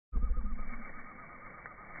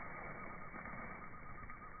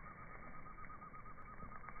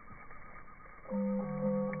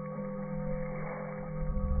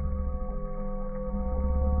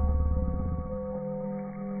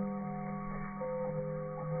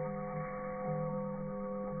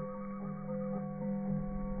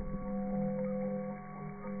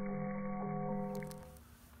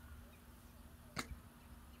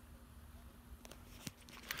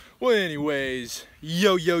Well, anyways,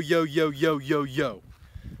 yo.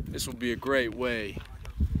 This will be a great way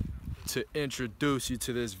to introduce you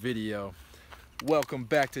to this video. Welcome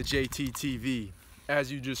back to JT TV.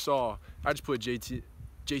 As you just saw, I just put JT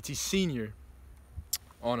Senior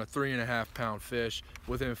on a 3.5 pound fish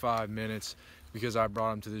within 5 minutes because I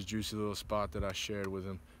brought him to this juicy little spot that I shared with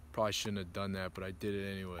him. Probably shouldn't have done that, but I did it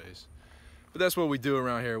anyways. But that's what we do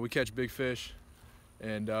around here. We catch big fish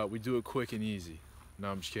and we do it quick and easy. No,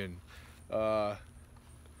 I'm just kidding. But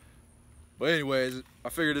anyways, I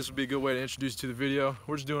figured this would be a good way to introduce you to the video.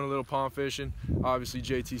 We're just doing a little pond fishing. Obviously,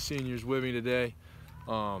 JT Senior's with me today.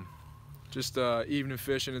 Just evening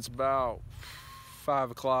fishing. It's about 5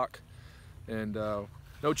 o'clock, and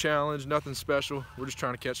no challenge, nothing special. We're just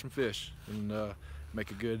trying to catch some fish and make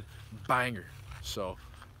a good banger. So,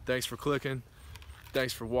 thanks for clicking.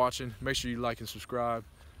 Thanks for watching. Make sure you like and subscribe,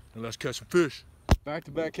 and let's catch some fish.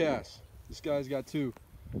 Back-to-back casts. This guy's got 2.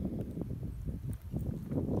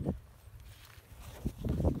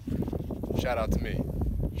 Shout out to me.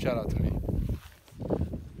 Shout out to me.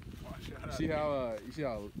 You see how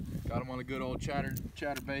got him on a good old chatter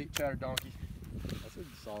donkey. That's a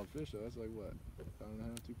solid fish though. That's like what,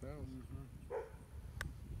 1.5, 2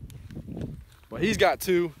 pounds? But he's got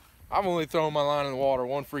 2. I've only thrown my line in the water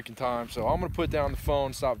 1 freaking time, so I'm gonna put down the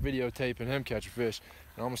phone, stop videotaping him catch a fish,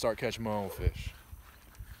 and I'm gonna start catching my own fish.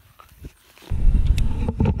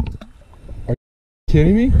 Are you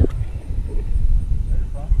kidding me?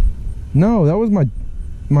 No, that was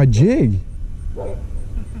my jig.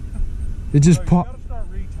 It just popped. You gotta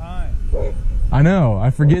start retying. I know. I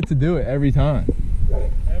forget to do it every time.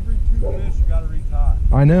 Every 2 fish you gotta retie.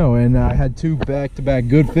 I know, and I had 2 back-to-back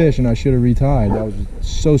good fish, and I should have retied. That was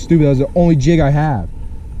so stupid. That was the only jig I have.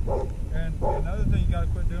 And another thing you gotta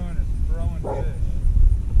quit doing is throwing fish.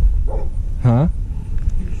 Huh?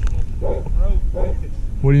 You throw fish.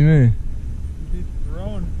 What do you mean? You be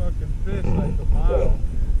throwing fucking fish like a mile.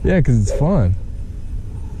 Yeah, because it's fun.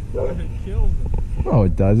 And it kills them. No,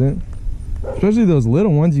 it doesn't. Especially those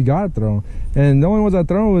little ones you gotta throw. And the only ones I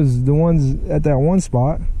throw was the ones at that one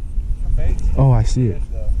spot. Oh, I see it.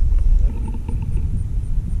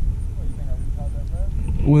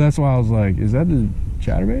 Well, that's why I was like, is that the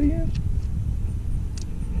chatterbait again?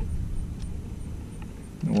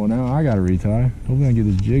 Well, now I gotta retie. Hopefully I get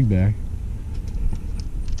this jig back.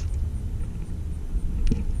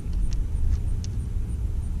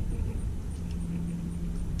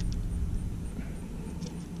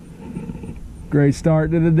 Great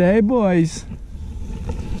start to the day, boys.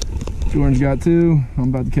 Jordan's got 2. I'm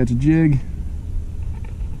about to catch a jig.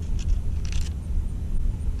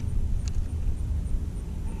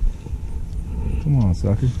 Come on,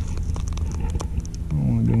 sucker. I don't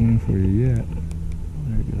want to go in for you yet.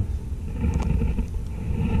 There it goes.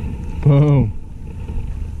 Boom.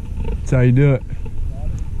 That's how you do it.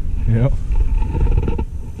 Yep.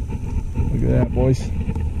 Look at that, boys.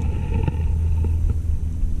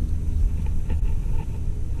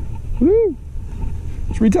 Woo!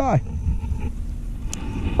 Let's retie.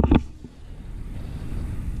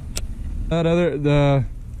 The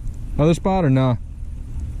other spot or nah?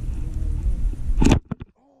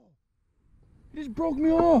 He just broke me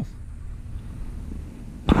off.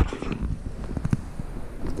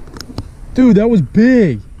 Dude, that was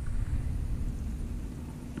big.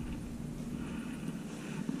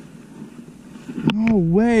 No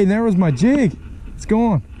way, there was my jig. It's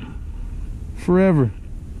gone. Forever.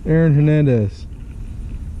 Aaron Hernandez.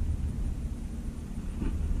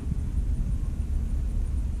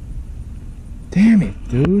 Damn it,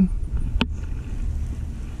 dude.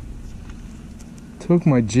 Took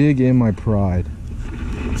my jig and my pride.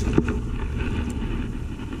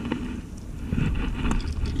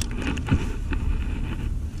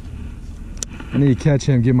 I need to catch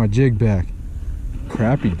him, get my jig back.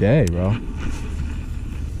 Crappy day, bro.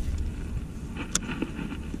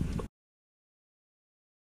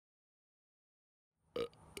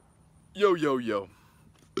 Yo.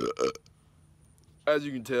 As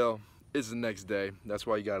you can tell, it's the next day. That's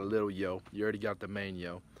why you got a little yo. You already got the main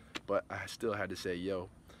yo, but I still had to say yo.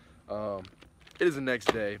 It is the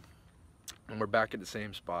next day, and we're back at the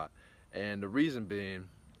same spot. And the reason being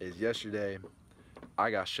is yesterday,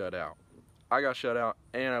 I got shut out. I got shut out,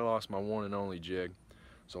 and I lost my one and only jig.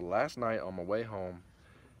 So last night on my way home,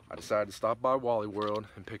 I decided to stop by Wally World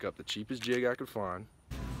and pick up the cheapest jig I could find.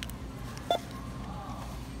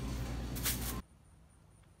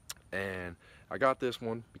 And I got this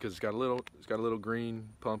one because it's got a little green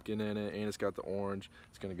pumpkin in it, and it's got the orange.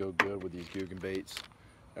 It's gonna go good with these Googan baits,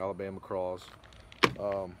 Alabama craws.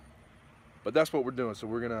 But that's what we're doing. So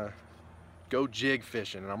we're gonna go jig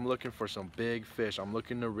fishing, and I'm looking for some big fish. I'm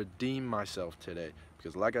looking to redeem myself today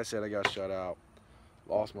because, like I said, I got shut out,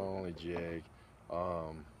 lost my only jig.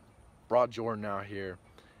 Brought Jordan out here,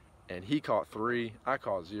 and he caught 3. I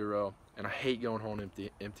caught 0, and I hate going home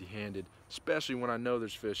empty-handed, especially when I know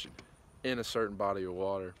there's fish in a certain body of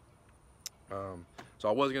water. So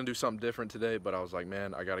I was gonna do something different today, but I was like,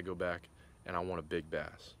 man, I gotta go back, and I want a big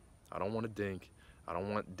bass. I don't want a dink. I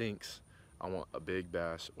don't want dinks. I want a big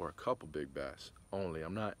bass or a couple big bass only.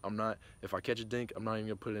 I'm not. If I catch a dink, I'm not even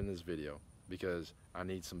gonna put it in this video because I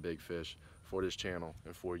need some big fish for this channel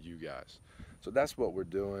and for you guys. So that's what we're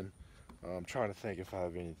doing. I'm trying to think if I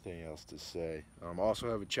have anything else to say. I also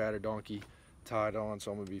have a chatter donkey tied on,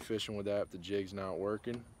 so I'm gonna be fishing with that if the jig's not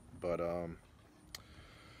working. But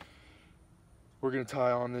we're gonna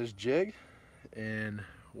tie on this jig and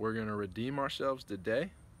we're gonna redeem ourselves today.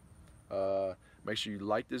 Make sure you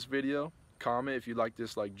like this video, comment if you like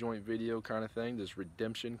this like joint video kind of thing, this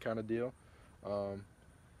redemption kind of deal, and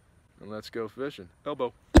let's go fishing.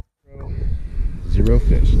 Elbow. 0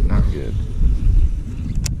 fish, not good.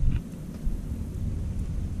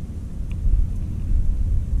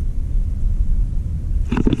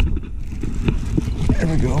 There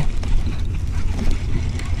we go.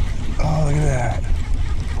 Oh, look at that.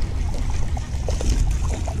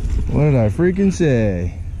 What did I freaking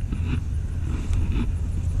say?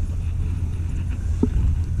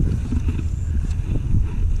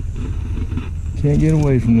 Can't get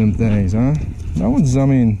away from them things, huh? That one's, I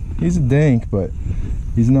mean, he's a dink, but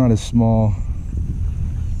he's not as small.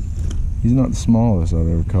 He's not the smallest I've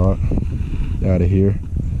ever caught out of here,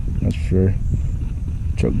 that's for sure.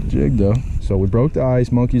 Choked the jig though. So we broke the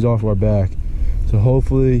ice, monkey's off our back. So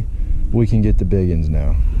hopefully we can get the big uns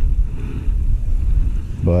now.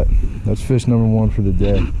 But that's fish number 1 for the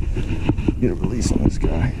day. Get a release on this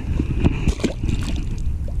guy.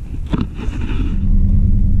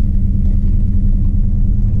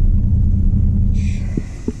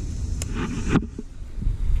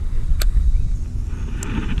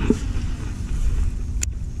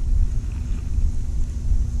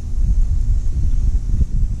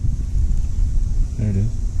 There it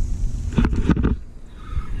is.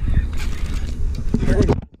 There we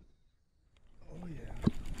go. Oh yeah.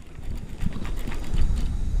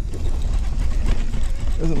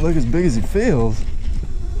 Doesn't look as big as he feels.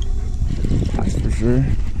 That's for sure.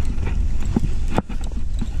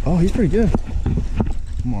 Oh, he's pretty good.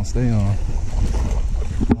 Come on, stay on.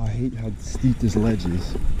 Oh, I hate how steep this ledge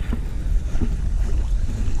is.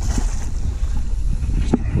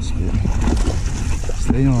 Just trying to spit.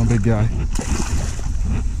 Stay on, big guy.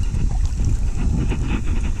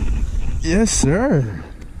 Yes, sir.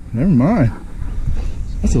 Never mind.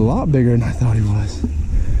 That's a lot bigger than I thought he was.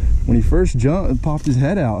 When he first jumped and popped his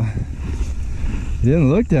head out, he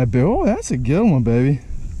didn't look that big. Oh, that's a good one, baby.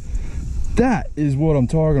 That is what I'm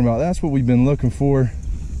talking about. That's what we've been looking for.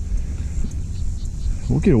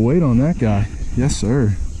 We'll get a weight on that guy. Yes,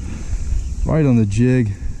 sir. Right on the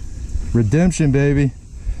jig. Redemption, baby.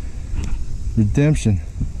 Redemption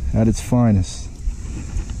at its finest.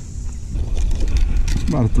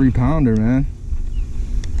 About a 3-pounder, man.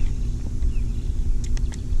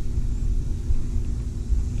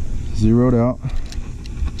 Zeroed out.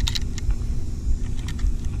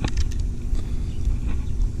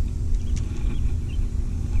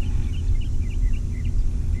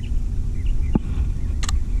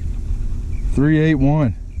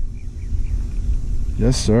 .381.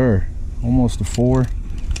 Yes, sir. Almost a 4.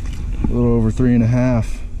 A little over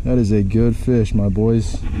 3.5. That is a good fish, my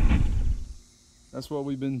boys. That's what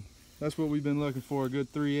we've been looking for. A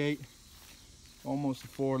good 3.8, almost a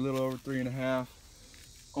 4, a little over 3.5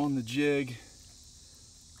 on the jig.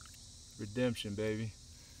 Redemption, baby.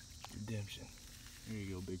 Redemption. There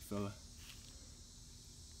you go, big fella.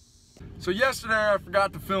 So yesterday I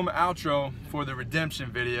forgot to film an outro for the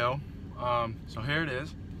redemption video. So here it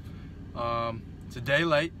is. It's a day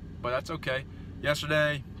late, but that's okay.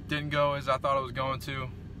 Yesterday didn't go as I thought it was going to.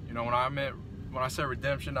 You know, when I said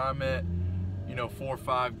redemption, I meant, you know, 4 or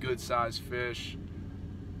 5 good sized fish.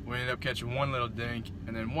 We ended up catching 1 little dink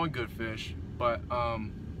and then 1 good fish. But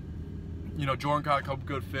you know, Jordan caught a couple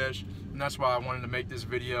good fish, and that's why I wanted to make this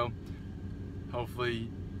video. Hopefully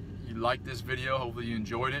you liked this video. Hopefully you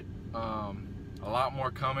enjoyed it. A lot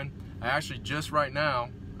more coming. I actually just right now,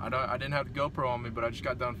 I didn't have the GoPro on me, but I just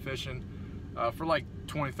got done fishing for like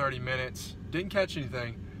 20-30 minutes. Didn't catch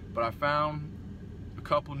anything, but I found a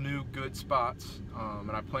couple new good spots, and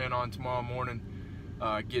I plan on tomorrow morning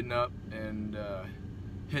getting up and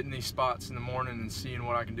hitting these spots in the morning and seeing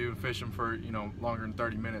what I can do and fish them for, you know, longer than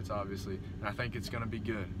 30 minutes, obviously. And I think it's going to be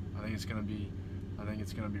good. I think it's going to be I think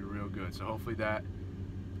it's gonna be real good. So hopefully that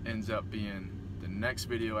ends up being the next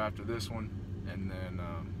video after this one, and then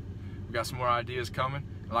we got some more ideas coming.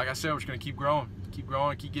 And like I said, we're just gonna keep growing, keep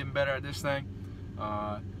getting better at this thing.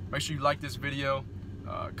 Make sure you like this video,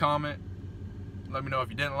 comment, let me know if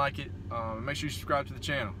you didn't like it. Make sure you subscribe to the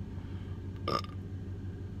channel.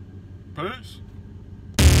 Peace.